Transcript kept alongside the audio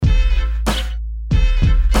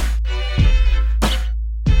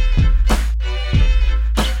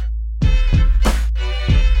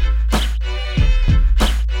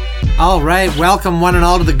All right, welcome one and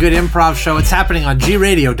all to the Good Improv Show. It's happening on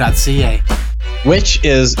gradio.ca. Which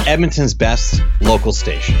is Edmonton's best local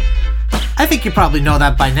station. I think you probably know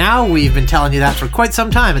that by now. We've been telling you that for quite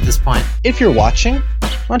some time at this point. If you're watching,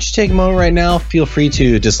 why don't you take a moment right now, feel free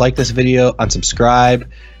to dislike this video, unsubscribe,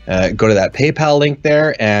 go to that PayPal link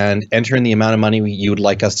there and enter in the amount of money you would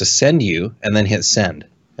like us to send you and then hit send.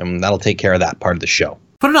 And that'll take care of that part of the show.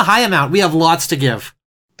 Put in a high amount. We have lots to give.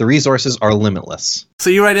 The resources are limitless. So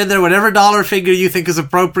you write in there whatever dollar figure you think is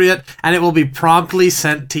appropriate, and it will be promptly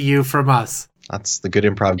sent to you from us. That's the Good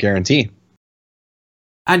Improv guarantee.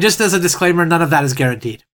 And just as a disclaimer, none of that is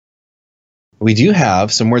guaranteed. We do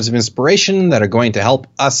have some words of inspiration that are going to help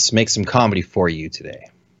us make some comedy for you today.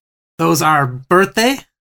 Those are birthday,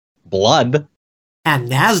 blood, and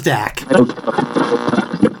NASDAQ.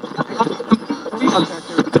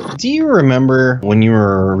 Do you remember when you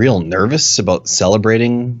were real nervous about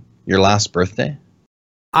celebrating your last birthday?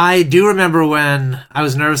 I do remember when I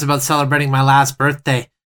was nervous about celebrating my last birthday.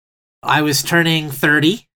 I was turning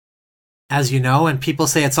 30, as you know, and people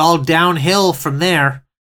say it's all downhill from there.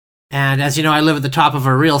 And as you know, I live at the top of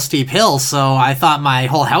a real steep hill, so I thought my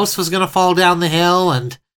whole house was going to fall down the hill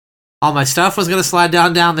and all my stuff was going to slide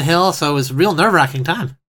down the hill, so it was a real nerve-wracking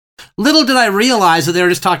time. Little did I realize that they were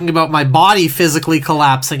just talking about my body physically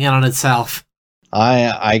collapsing in on itself.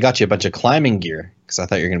 I got you a bunch of climbing gear because I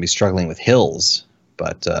thought you were going to be struggling with hills,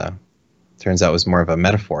 but turns out it was more of a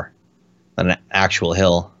metaphor than an actual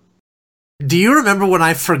hill. Do you remember when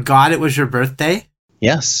I forgot it was your birthday?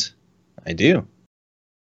 Yes, I do.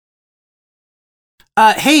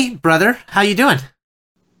 Hey, brother, how you doing?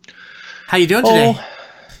 How you doing today?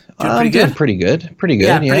 Doing pretty good. Yeah, pretty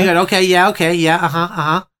good. Okay,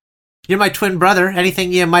 yeah. You're my twin brother.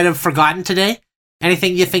 Anything you might have forgotten today?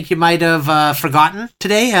 Anything you think you might have forgotten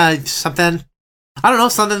today? Something, I don't know,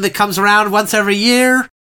 something that comes around once every year?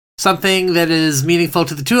 Something that is meaningful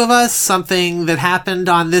to the two of us? Something that happened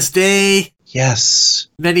on this day? Yes.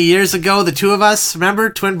 Many years ago, the two of us, remember?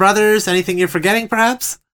 Twin brothers? Anything you're forgetting,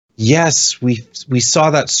 perhaps? Yes, we saw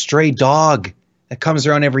that stray dog that comes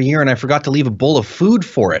around every year, and I forgot to leave a bowl of food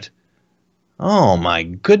for it. Oh, my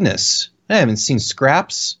goodness. I haven't seen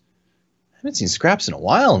Scraps. I haven't seen Scraps in a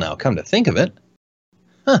while now, come to think of it.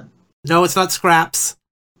 Huh. No, it's not Scraps.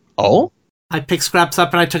 Oh? I picked Scraps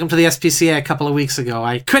up and I took him to the SPCA a couple of weeks ago.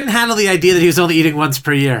 I couldn't handle the idea that he was only eating once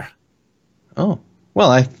per year. Oh. Well,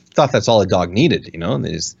 I thought that's all a dog needed, you know?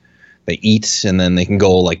 They eat, and then they can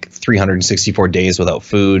go like 364 days without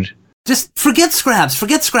food. Just forget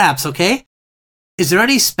Scraps, okay? Is there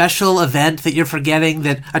any special event that you're forgetting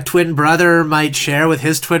that a twin brother might share with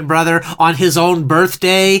his twin brother on his own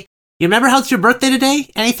birthday? You remember how it's your birthday today?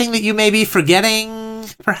 Anything that you may be forgetting,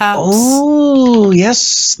 perhaps? Oh,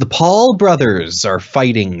 yes. The Paul brothers are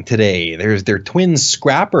fighting today. There's their twin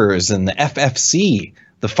scrappers in the FFC,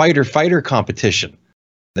 the fighter competition.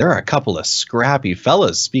 There are a couple of scrappy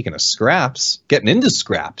fellas, speaking of scraps, getting into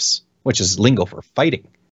scraps, which is lingo for fighting.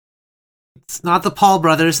 It's not the Paul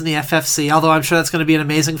brothers in the FFC, although I'm sure that's going to be an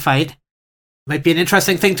amazing fight. Might be an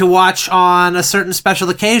interesting thing to watch on a certain special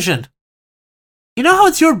occasion. You know how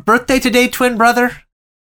it's your birthday today, twin brother?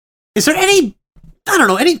 Is there anything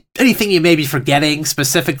you may be forgetting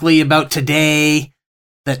specifically about today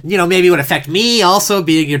that, maybe would affect me also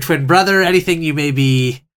being your twin brother? Anything you may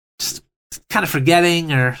be just kind of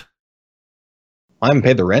forgetting or... I haven't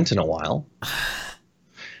paid the rent in a while,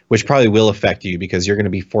 which probably will affect you because you're going to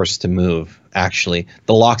be forced to move. Actually,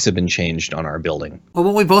 the locks have been changed on our building. Well,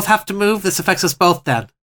 won't we both have to move? This affects us both then.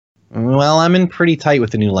 Well, I'm in pretty tight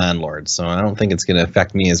with the new landlord, so I don't think it's going to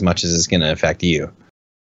affect me as much as it's going to affect you.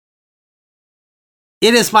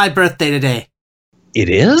 It is my birthday today. It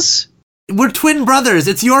is? We're twin brothers.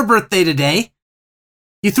 It's your birthday today.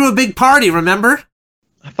 You threw a big party, remember?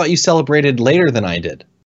 I thought you celebrated later than I did.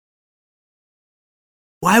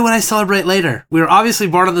 Why would I celebrate later? We were obviously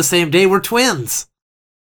born on the same day. We're twins.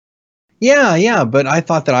 Yeah, but I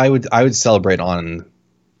thought that I would celebrate on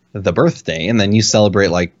the birthday, and then you celebrate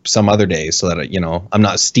like some other day so that, I'm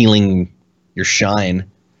not stealing your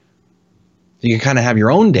shine. You can kind of have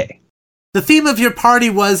your own day. The theme of your party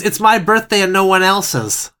was, it's my birthday and no one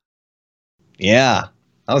else's. Yeah,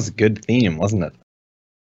 that was a good theme, wasn't it?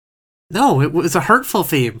 No, it was a hurtful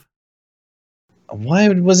theme. Why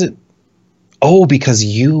was it? Oh, because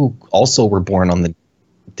you also were born on the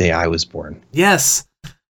day I was born. Yes.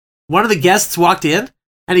 One of the guests walked in,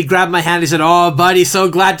 and he grabbed my hand. He said, "Oh, buddy, so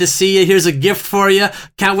glad to see you. Here's a gift for you.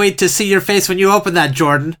 Can't wait to see your face when you open that,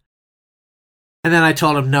 Jordan." And then I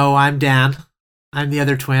told him, "No, I'm Dan. I'm the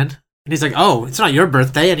other twin." And he's like, "Oh, it's not your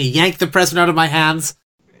birthday." And he yanked the present out of my hands.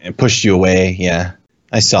 It pushed you away, yeah.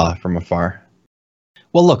 I saw it from afar.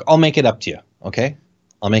 Well, look, I'll make it up to you, okay?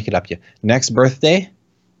 I'll make it up to you. Next birthday,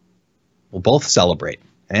 we'll both celebrate,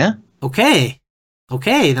 yeah? Okay,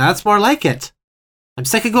 now that's more like it. I'm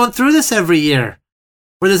sick of going through this every year,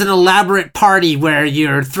 where there's an elaborate party where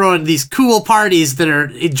you're throwing these cool parties that are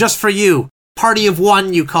just for you. Party of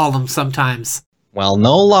one, you call them sometimes. Well,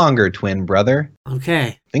 no longer, twin brother.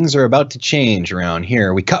 Okay. Things are about to change around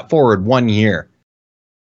here. We cut forward 1 year.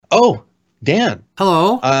 Oh, Dan.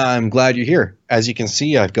 Hello. I'm glad you're here. As you can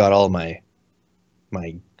see, I've got all my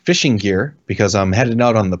fishing gear because I'm headed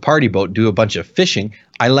out on the party boat, do a bunch of fishing.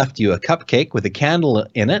 I left you a cupcake with a candle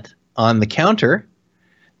in it on the counter.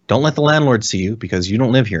 Don't let the landlord see you because you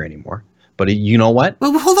don't live here anymore. But you know what?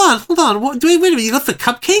 Well, hold on. Wait a minute. You left the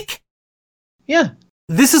cupcake? Yeah.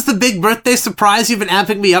 This is the big birthday surprise you've been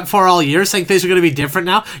amping me up for all year, saying things are going to be different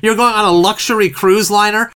now? You're going on a luxury cruise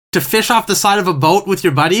liner to fish off the side of a boat with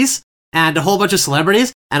your buddies and a whole bunch of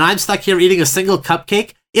celebrities, and I'm stuck here eating a single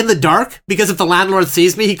cupcake in the dark because if the landlord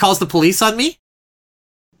sees me, he calls the police on me?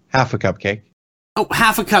 Half a cupcake. Oh,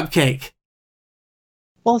 half a cupcake.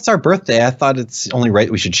 Well, it's our birthday. I thought it's only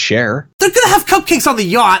right we should share. They're going to have cupcakes on the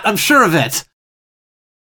yacht, I'm sure of it.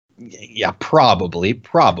 Yeah, probably,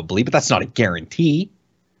 but that's not a guarantee.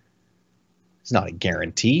 It's not a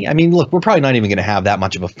guarantee. I mean, look, we're probably not even going to have that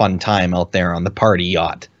much of a fun time out there on the party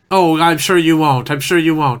yacht. Oh, I'm sure you won't.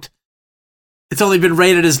 It's only been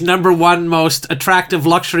rated as #1 most attractive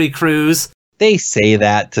luxury cruise. They say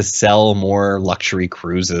that to sell more luxury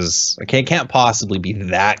cruises. Okay, it can't possibly be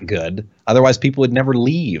that good. Otherwise, people would never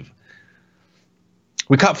leave.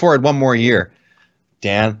 We cut forward 1 more year.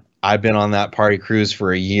 Dan, I've been on that party cruise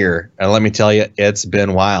for a year, and let me tell you, it's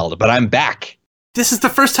been wild. But I'm back. This is the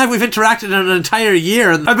first time we've interacted in an entire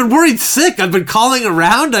year. I've been worried sick. I've been calling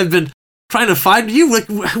around. I've been trying to find you.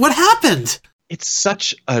 What happened? It's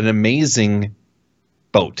such an amazing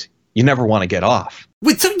boat. You never want to get off.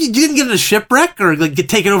 Wait, so you didn't get in a shipwreck or get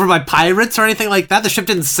taken over by pirates or anything like that? The ship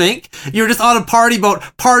didn't sink? You were just on a party boat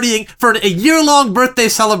partying for a year-long birthday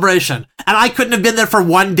celebration. And I couldn't have been there for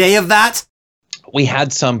 1 day of that? We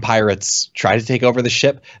had some pirates try to take over the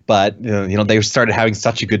ship, but they started having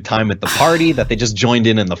such a good time at the party that they just joined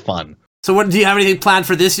in the fun. So do you have anything planned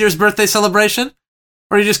for this year's birthday celebration?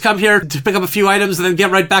 Or you just come here to pick up a few items and then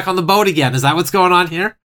get right back on the boat again? Is that what's going on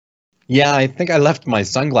here? Yeah, I think I left my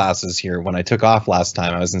sunglasses here when I took off last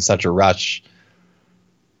time. I was in such a rush.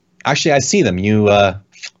 Actually, I see them.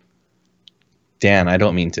 Dan, I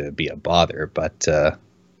don't mean to be a bother, but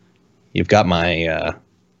you've got my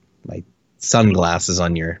sunglasses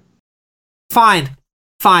on your... Fine.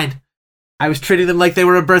 I was treating them like they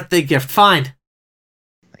were a birthday gift. Fine.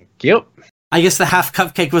 Thank you. I guess the half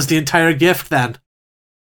cupcake was the entire gift then.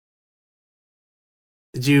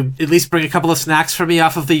 Did you at least bring a couple of snacks for me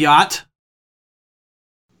off of the yacht?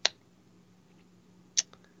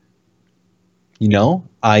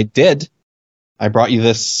 I did. I brought you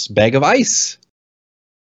this bag of ice.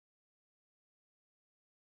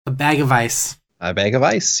 A bag of ice. A bag of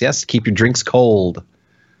ice, yes. Keep your drinks cold.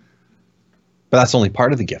 But that's only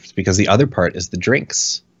part of the gift, because the other part is the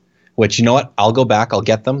drinks. Which, you know what? I'll go back. I'll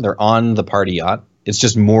get them. They're on the party yacht. It's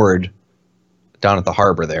just moored down at the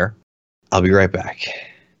harbor there. I'll be right back.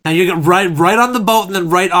 Now you get right on the boat and then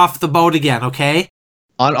right off the boat again, okay?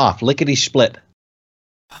 On, off. Lickety-split.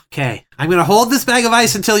 Okay. I'm going to hold this bag of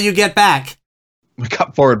ice until you get back. We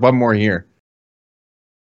cut forward 1 more year.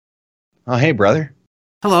 Oh, hey, brother.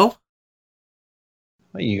 Hello?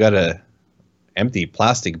 Well, you got a empty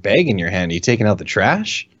plastic bag in your hand. Are you taking out the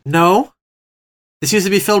trash? No. This used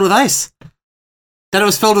to be filled with ice. Then it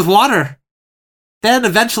was filled with water. Then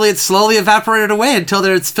eventually it slowly evaporated away until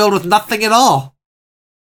it's filled with nothing at all.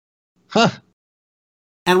 Huh.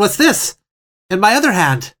 And what's this? In my other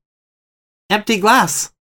hand? Empty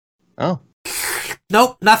glass. Oh.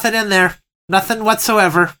 Nope, nothing in there. Nothing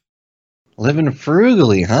whatsoever. Living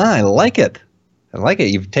frugally, huh? I like it.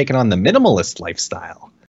 You've taken on the minimalist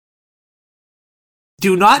lifestyle.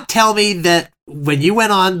 Do not tell me that when you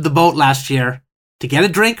went on the boat last year to get a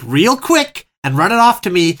drink real quick and run it off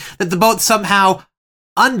to me, that the boat somehow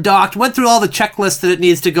undocked, went through all the checklists that it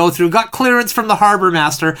needs to go through, got clearance from the harbor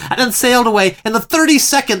master, and then sailed away in the 30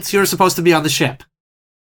 seconds you were supposed to be on the ship.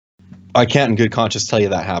 I can't in good conscience tell you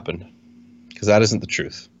that happened, because that isn't the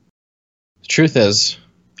truth. The truth is,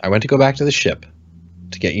 I went to go back to the ship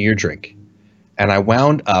to get you your drink, and I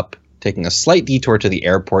wound up taking a slight detour to the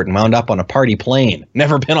airport and wound up on a party plane.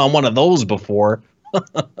 Never been on one of those before.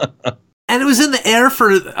 And it was in the air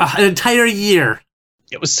for an entire year.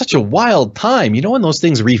 It was such a wild time. You know when those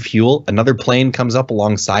things refuel, another plane comes up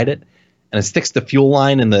alongside it, and it sticks the fuel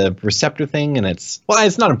line in the receptor thing, and it's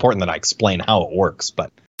not important that I explain how it works,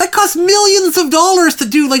 but... That cost millions of dollars to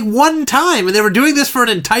do like one time. And they were doing this for an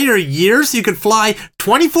entire year, so you could fly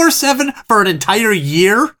 24/7 for an entire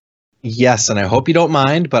year? Yes, and I hope you don't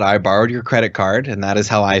mind, but I borrowed your credit card, and that is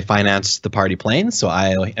how I financed the party plane, so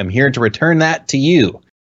I am here to return that to you.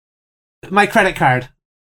 My credit card.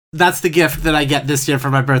 That's the gift that I get this year for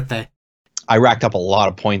my birthday. I racked up a lot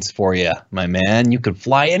of points for you, my man. You could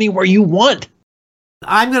fly anywhere you want.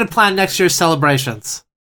 I'm going to plan next year's celebrations.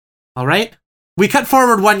 All right? We cut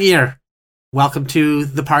forward 1 year. Welcome to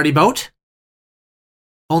the party boat.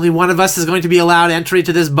 Only one of us is going to be allowed entry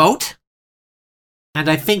to this boat. And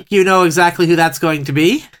I think you know exactly who that's going to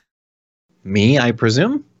be. Me, I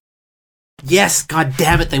presume? Yes, god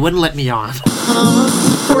damn it, they wouldn't let me on.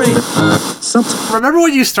 Remember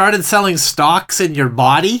when you started selling stocks in your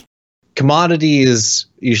body? Commodities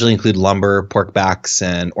usually include lumber, pork backs,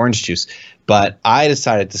 and orange juice. But I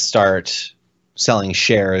decided to start selling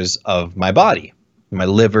shares of my body. My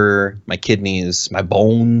liver, my kidneys, my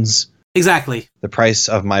bones. Exactly. The price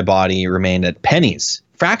of my body remained at pennies,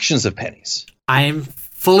 fractions of pennies. I am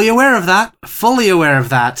fully aware of that. Fully aware of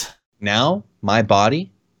that. Now, my body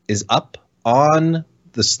is up on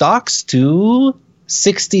the stocks to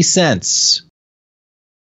 60 cents.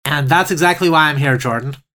 And that's exactly why I'm here,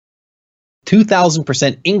 Jordan.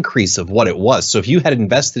 2,000% increase of what it was. So if you had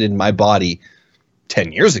invested in my body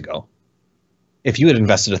 10 years ago, if you had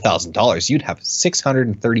invested $1,000, you'd have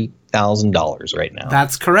 $630,000 right now.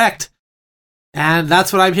 That's correct. And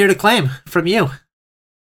that's what I'm here to claim from you.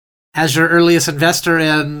 As your earliest investor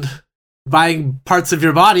in buying parts of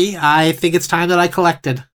your body, I think it's time that I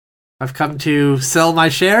collected. I've come to sell my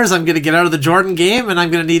shares. I'm going to get out of the Jordan game, and I'm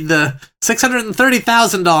going to need the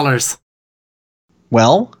 $630,000.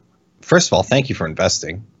 Well, first of all, thank you for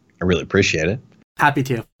investing. I really appreciate it. Happy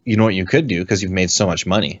to. You know what you could do, because you've made so much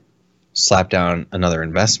money? Slap down another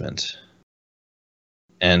investment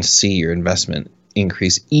and see your investment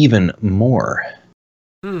increase even more.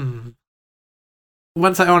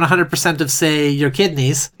 Once I own 100% of, say, your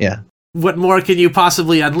kidneys, yeah, what more can you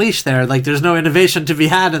possibly unleash there? Like, there's no innovation to be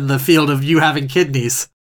had in the field of you having kidneys.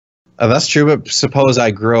 That's true, but suppose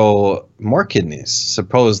I grow more kidneys.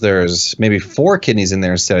 Suppose there's maybe 4 kidneys in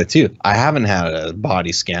there instead of 2. I haven't had a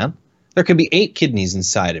body scan. There could be 8 kidneys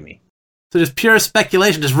inside of me. So just pure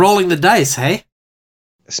speculation, just rolling the dice, hey?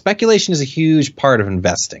 Speculation is a huge part of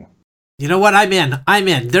investing. You know what? I'm in.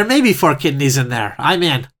 There may be 4 kidneys in there. I'm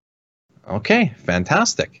in. Okay,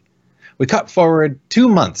 fantastic. We cut forward 2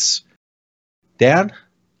 months. Dan,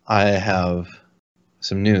 I have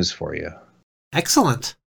some news for you.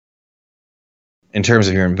 Excellent. In terms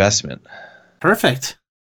of your investment. Perfect.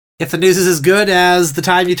 If the news is as good as the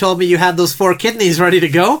time you told me you had those 4 kidneys ready to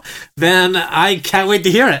go, then I can't wait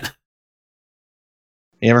to hear it.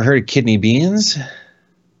 You ever heard of kidney beans?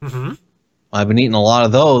 Mm-hmm. I've been eating a lot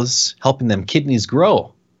of those, helping them kidneys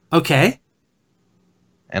grow. Okay.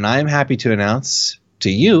 And I'm happy to announce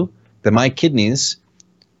to you that my kidneys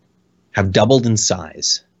have doubled in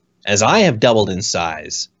size. As I have doubled in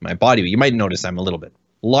size, my body, you might notice I'm a little bit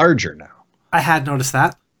larger now. I had noticed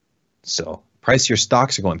that. So, price of your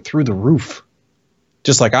stocks are going through the roof.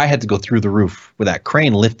 Just like I had to go through the roof where that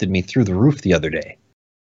crane lifted me through the roof the other day.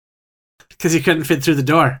 Because you couldn't fit through the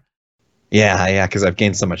door. Yeah, because I've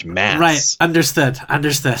gained so much mass. Right, understood.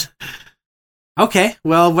 Okay,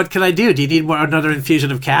 well, what can I do? Do you need another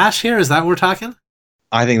infusion of cash here? Is that what we're talking?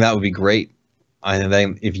 I think that would be great. I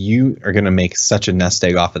think if you are going to make such a nest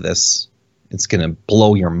egg off of this, it's going to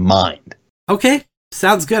blow your mind. Okay,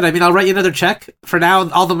 sounds good. I mean, I'll write you another check. For now,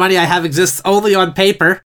 all the money I have exists only on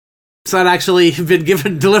paper. It's not actually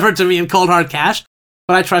been delivered to me in cold hard cash,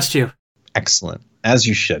 but I trust you. Excellent, as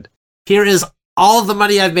you should. Here is all of the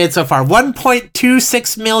money I've made so far,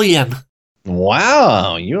 $1.26 million.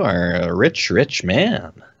 Wow, you are a rich, rich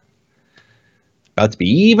man. About to be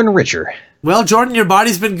even richer. Well, Jordan, your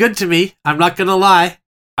body's been good to me. I'm not going to lie.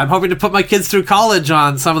 I'm hoping to put my kids through college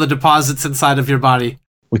on some of the deposits inside of your body.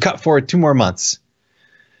 We cut forward 2 more months.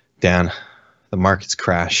 Dan, the market's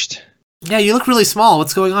crashed. Yeah, you look really small.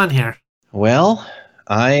 What's going on here? Well,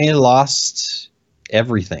 I lost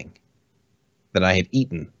everything that I had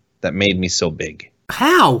eaten that made me so big.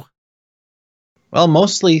 How? Well,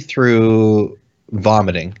 mostly through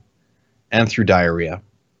vomiting and through diarrhea.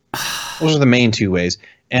 Those are the main 2 ways.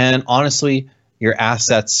 And honestly, your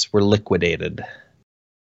assets were liquidated.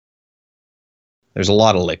 There's a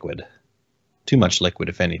lot of liquid. Too much liquid,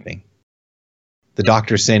 if anything. The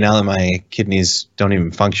doctors say now that my kidneys don't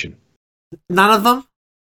even function. None of them?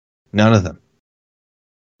 None of them.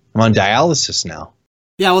 I'm on dialysis now.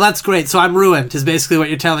 Yeah, well, that's great. So I'm ruined, is basically what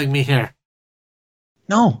you're telling me here.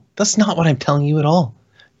 No, that's not what I'm telling you at all.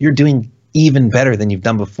 You're doing even better than you've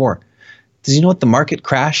done before. Does you know what the market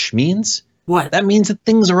crash means? What? That means that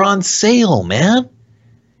things are on sale, man.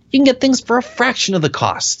 You can get things for a fraction of the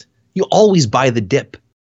cost. You always buy the dip.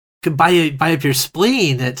 You could buy up your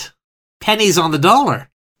spleen at pennies on the dollar.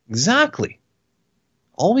 Exactly.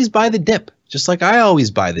 Always buy the dip, just like I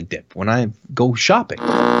always buy the dip when I go shopping.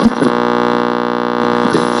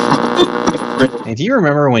 And do you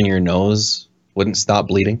remember when your nose wouldn't stop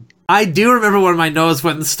bleeding? I do remember when my nose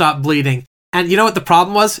wouldn't stop bleeding. And you know what the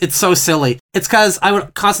problem was? It's so silly. It's because I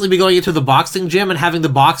would constantly be going into the boxing gym and having the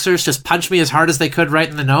boxers just punch me as hard as they could right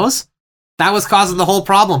in the nose. That was causing the whole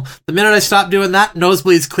problem. The minute I stopped doing that,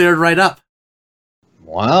 nosebleeds cleared right up.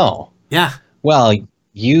 Wow. Yeah. Well,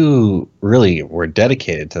 you really were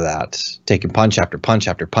dedicated to that, taking punch after punch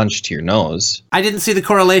after punch to your nose. I didn't see the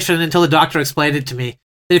correlation until the doctor explained it to me.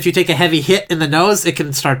 That if you take a heavy hit in the nose, it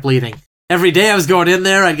can start bleeding. Every day I was going in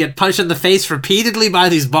there, I'd get punched in the face repeatedly by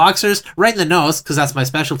these boxers, right in the nose, because that's my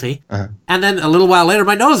specialty. Uh-huh. And then a little while later,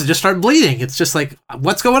 my nose would just start bleeding. It's just like,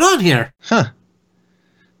 what's going on here? Huh.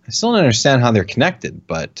 I still don't understand how they're connected,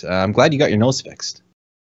 but I'm glad you got your nose fixed.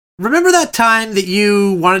 Remember that time that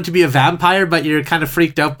you wanted to be a vampire, but you're kind of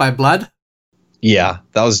freaked out by blood? Yeah,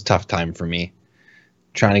 that was a tough time for me.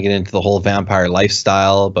 Trying to get into the whole vampire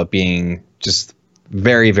lifestyle, but being just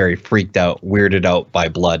very, very freaked out, weirded out by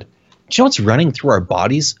blood. Do you know what's running through our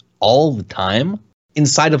bodies all the time?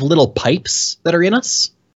 Inside of little pipes that are in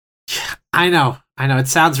us? I know. It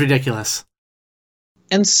sounds ridiculous.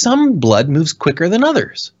 And some blood moves quicker than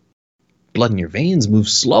others. Blood in your veins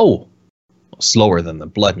moves slow. Slower than the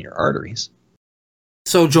blood in your arteries.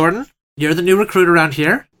 So, Jordan, you're the new recruit around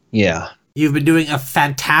here. Yeah. You've been doing a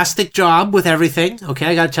fantastic job with everything. Okay,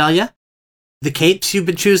 I gotta tell you. The capes you've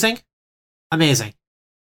been choosing, amazing.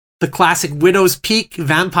 The classic Widow's Peak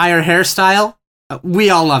vampire hairstyle,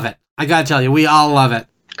 we all love it. I gotta tell you, we all love it.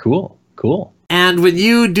 Cool. And when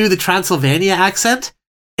you do the Transylvania accent,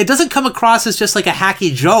 it doesn't come across as just like a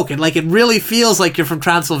hacky joke. It really feels like you're from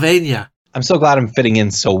Transylvania. I'm so glad I'm fitting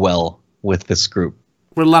in so well with this group.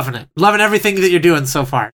 We're loving it. Loving everything that you're doing so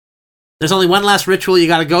far. There's only one last ritual you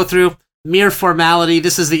gotta go through. Mere formality.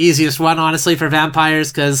 This is the easiest one, honestly, for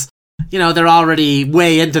vampires, because, they're already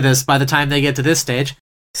way into this by the time they get to this stage.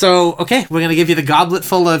 So, okay, we're going to give you the goblet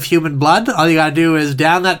full of human blood. All you got to do is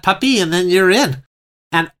down that puppy, and then you're in.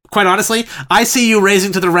 And quite honestly, I see you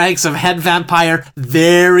raising to the ranks of head vampire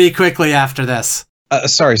very quickly after this.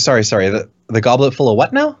 Sorry. The goblet full of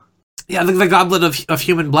what now? Yeah, the goblet of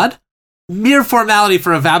human blood. Mere formality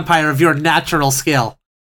for a vampire of your natural skill.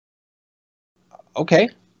 Okay.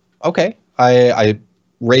 I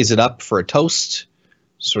raise it up for a toast.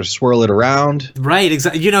 Sort of swirl it around. Right,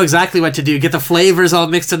 you know exactly what to do. Get the flavors all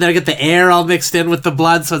mixed in there, get the air all mixed in with the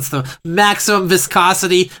blood, so it's the maximum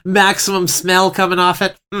viscosity, maximum smell coming off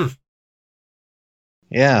it.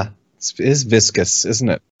 Yeah, it is viscous, isn't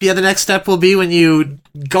it? Yeah, the next step will be when you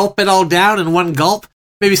gulp it all down in one gulp.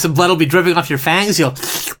 Maybe some blood will be dripping off your fangs. You'll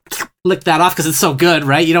lick that off because it's so good,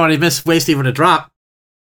 right? You don't want to waste even a drop.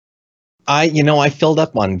 I filled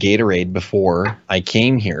up on Gatorade before I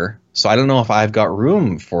came here. So I don't know if I've got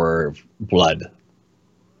room for blood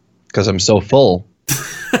because I'm so full.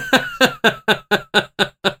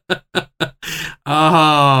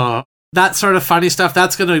 Oh, that sort of funny stuff,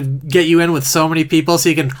 that's going to get you in with so many people so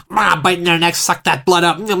you can bite in their necks, suck that blood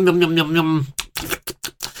up. Yum, yum, yum, yum, yum.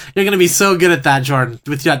 You're going to be so good at that, Jordan,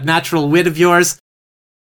 with that natural wit of yours.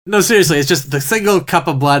 No, seriously, it's just the single cup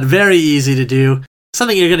of blood, very easy to do.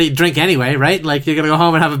 Something you're going to drink anyway, right? Like you're going to go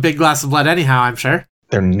home and have a big glass of blood anyhow, I'm sure.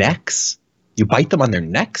 Their necks? You bite them on their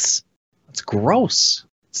necks? That's gross.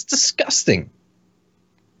 It's disgusting.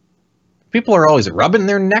 People are always rubbing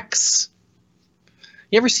their necks.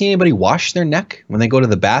 You ever see anybody wash their neck when they go to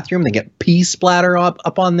the bathroom? They get pee splatter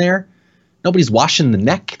up on there. Nobody's washing the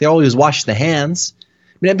neck. They always wash the hands.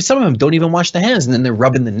 I mean, some of them don't even wash the hands, and then they're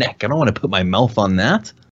rubbing the neck. I don't want to put my mouth on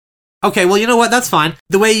that. Okay, well, you know what? That's fine.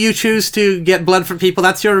 The way you choose to get blood from people,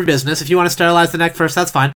 that's your business. If you want to sterilize the neck first,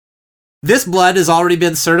 that's fine. This blood has already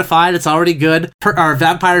been certified. It's already good. Our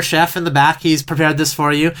vampire chef in the back, he's prepared this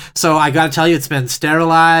for you. So I got to tell you, it's been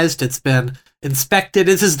sterilized. It's been inspected.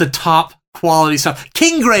 This is the top quality stuff.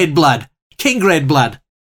 King grade blood. King grade blood.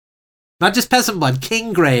 Not just peasant blood.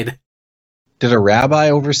 King grade. Did a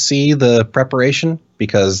rabbi oversee the preparation?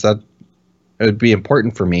 Because it would be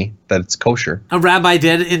important for me that it's kosher. A rabbi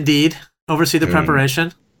did indeed oversee the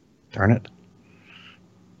preparation. Darn it.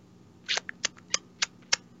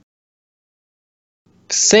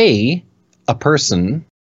 Say a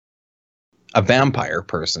vampire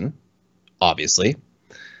person, obviously,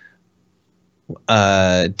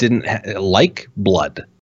 didn't like blood.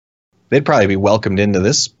 They'd probably be welcomed into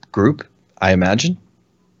this group I imagine.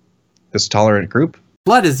 This tolerant group.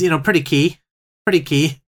 Blood is, pretty key. Pretty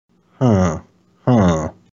key. Huh.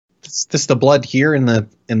 Is this the blood here in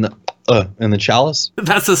the chalice?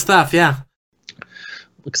 That's the stuff, yeah.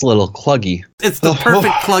 Looks a little cluggy. It's the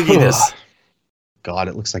perfect clugginess. God,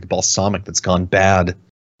 it looks like balsamic that's gone bad.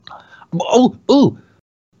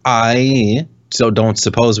 I don't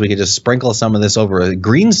suppose we could just sprinkle some of this over a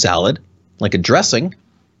green salad, like a dressing.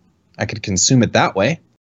 I could consume it that way.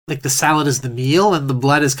 Like the salad is the meal and the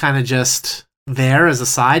blood is kind of just there as a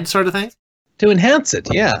side sort of thing? To enhance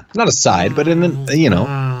it, yeah. Not a side, but I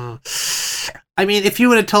mean, if you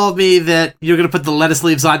would have told me that you're going to put the lettuce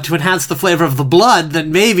leaves on to enhance the flavor of the blood,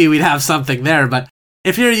 then maybe we'd have something there. But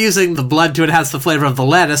if you're using the blood to enhance the flavor of the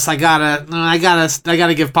lettuce, I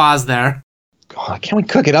gotta give pause there. God, can't we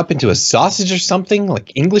cook it up into a sausage or something,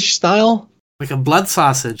 like English style? Like a blood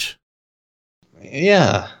sausage?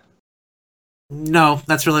 Yeah. No,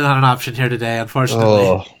 that's really not an option here today,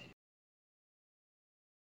 unfortunately.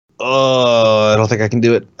 I don't think I can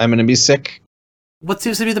do it. I'm going to be sick. What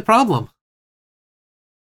seems to be the problem?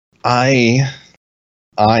 I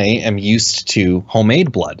am used to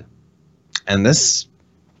homemade blood. And this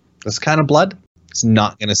kind of blood is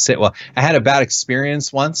not going to sit well. I had a bad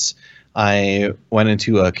experience once. I went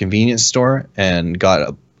into a convenience store and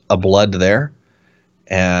got a blood there.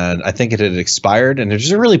 And I think it had expired. And it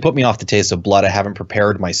just really put me off the taste of blood I haven't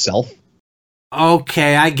prepared myself.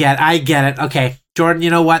 Okay, I get it. Okay, Jordan, you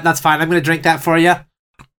know what? That's fine. I'm going to drink that for you.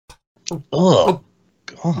 Oh,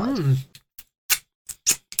 God.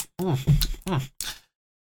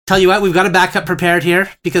 Tell you what, we've got a backup prepared here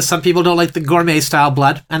because some people don't like the gourmet style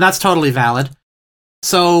blood, and that's totally valid.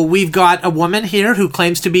 So we've got a woman here who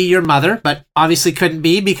claims to be your mother, but obviously couldn't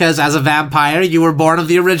be because as a vampire, you were born of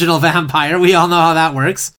the original vampire. We all know how that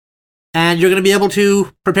works. And you're going to be able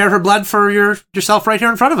to prepare her blood for yourself right here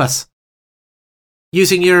in front of us.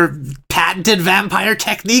 Using your patented vampire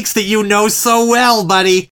techniques that you know so well,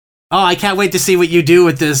 buddy. Oh, I can't wait to see what you do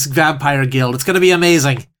with this vampire guild. It's going to be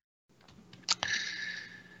amazing.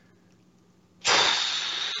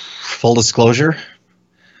 Full disclosure,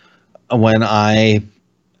 when I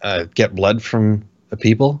get blood from the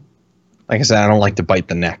people, like I said, I don't like to bite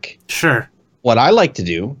the neck. Sure. What I like to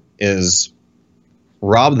do is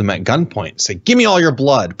rob them at gunpoint. Say, give me all your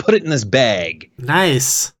blood. Put it in this bag.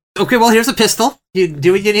 Nice. Okay, well, here's a pistol. You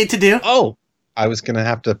do what you need to do. Oh, I was going to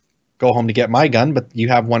have to go home to get my gun, but you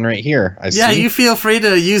have one right here. Yeah, you feel free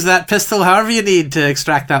to use that pistol however you need to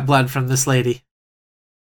extract that blood from this lady.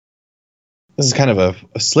 This is kind of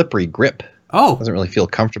a slippery grip. Oh. Doesn't really feel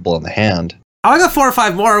comfortable in the hand. I got 4 or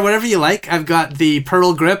 5 more, whatever you like. I've got the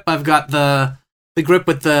pearl grip. I've got the grip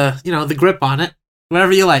with the grip on it.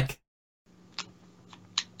 Whatever you like.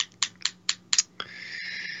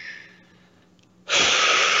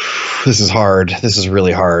 This is hard. This is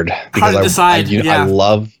really hard. Because hard to decide. I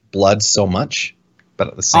love blood so much, but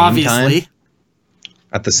at the same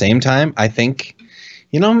time, I think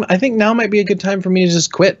now might be a good time for me to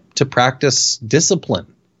just quit, to practice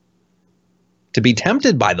discipline, to be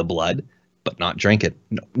tempted by the blood, but not drink it,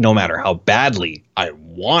 no matter how badly I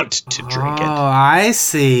want to drink it. Oh, I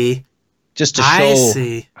see. Just to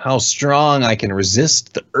show how strong I can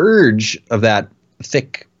resist the urge of that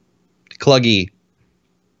thick, cluggy,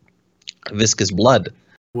 viscous blood.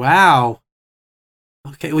 Wow.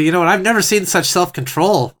 Okay, well, you know what? I've never seen such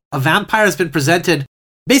self-control. A vampire has been presented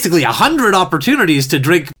basically 100 opportunities to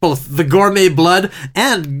drink both the gourmet blood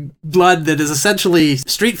and blood that is essentially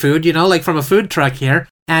street food, like from a food truck here,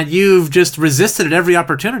 and you've just resisted at every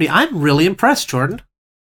opportunity. I'm really impressed, Jordan.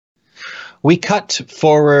 We cut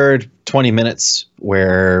forward 20 minutes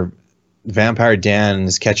where Vampire Dan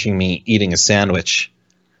is catching me eating a sandwich.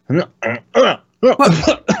 I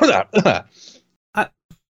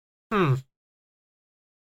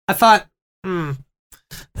thought,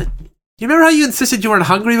 you remember how you insisted you weren't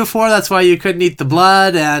hungry before? That's why you couldn't eat the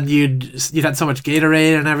blood, and you'd had so much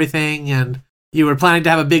Gatorade and everything, and you were planning to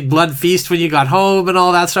have a big blood feast when you got home and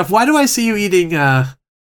all that stuff. Why do I see you eating, what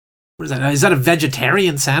is that? Is that a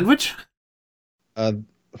vegetarian sandwich?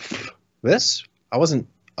 This? I wasn't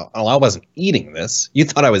eating this. You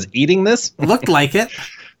thought I was eating this? Looked like it.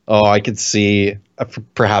 Oh, I could see,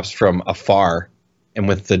 perhaps from afar, and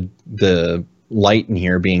with the light in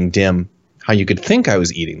here being dim, how you could think I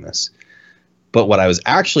was eating this. But what I was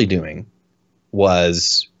actually doing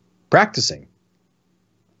was practicing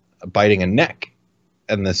biting a neck.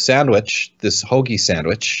 And the sandwich, this hoagie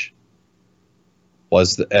sandwich,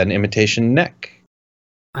 was an imitation neck.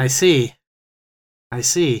 I see.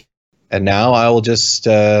 And now I will just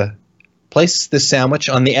place this sandwich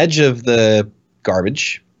on the edge of the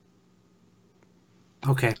garbage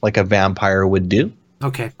Okay. like a vampire would do.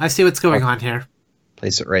 Okay. I see what's going on here.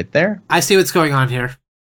 Place it right there. I see what's going on here.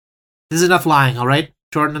 This is enough lying, all right?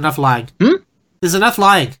 Jordan, enough lying. Hmm? This is enough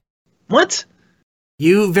lying. What?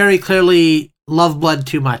 You very clearly love blood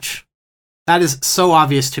too much. That is so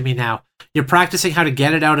obvious to me now. You're practicing how to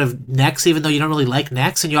get it out of necks, even though you don't really like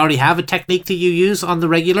necks, and you already have a technique that you use on the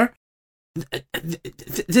regular.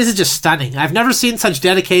 This is just stunning. I've never seen such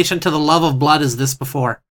dedication to the love of blood as this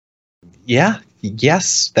before. Yeah.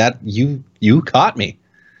 Yes. That you caught me.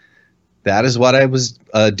 That is what I was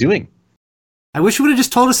doing. I wish you would have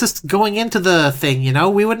just told us this going into the thing, you know?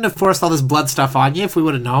 We wouldn't have forced all this blood stuff on you if we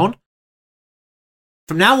would have known.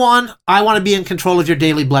 From now on, I want to be in control of your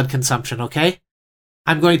daily blood consumption, okay?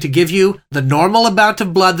 I'm going to give you the normal amount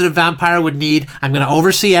of blood that a vampire would need. I'm going to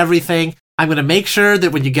oversee everything. I'm going to make sure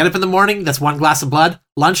that when you get up in the morning, that's 1 glass of blood.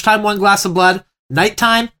 Lunchtime, 1 glass of blood.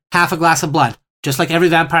 Nighttime, half a glass of blood. Just like every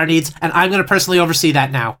vampire needs. And I'm going to personally oversee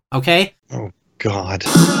that now, okay? Oh, God.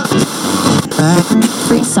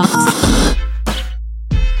 Free socks.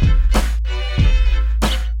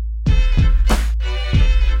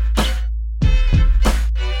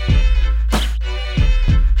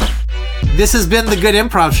 This has been the Good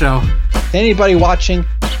Improv Show. Anybody watching,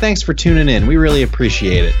 thanks for tuning in. We really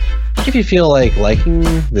appreciate it. If you feel like liking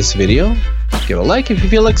this video, give a like. If you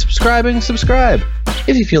feel like subscribing, subscribe.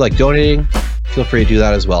 If you feel like donating, feel free to do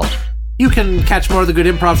that as well. You can catch more of the Good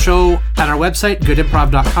Improv Show at our website,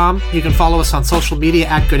 goodimprov.com. You can follow us on social media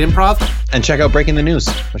at Good Improv. And check out Breaking the News,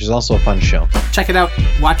 which is also a fun show. Check it out,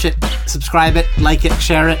 watch it, subscribe it, like it,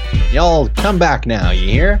 share it. Y'all come back now, you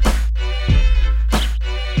hear?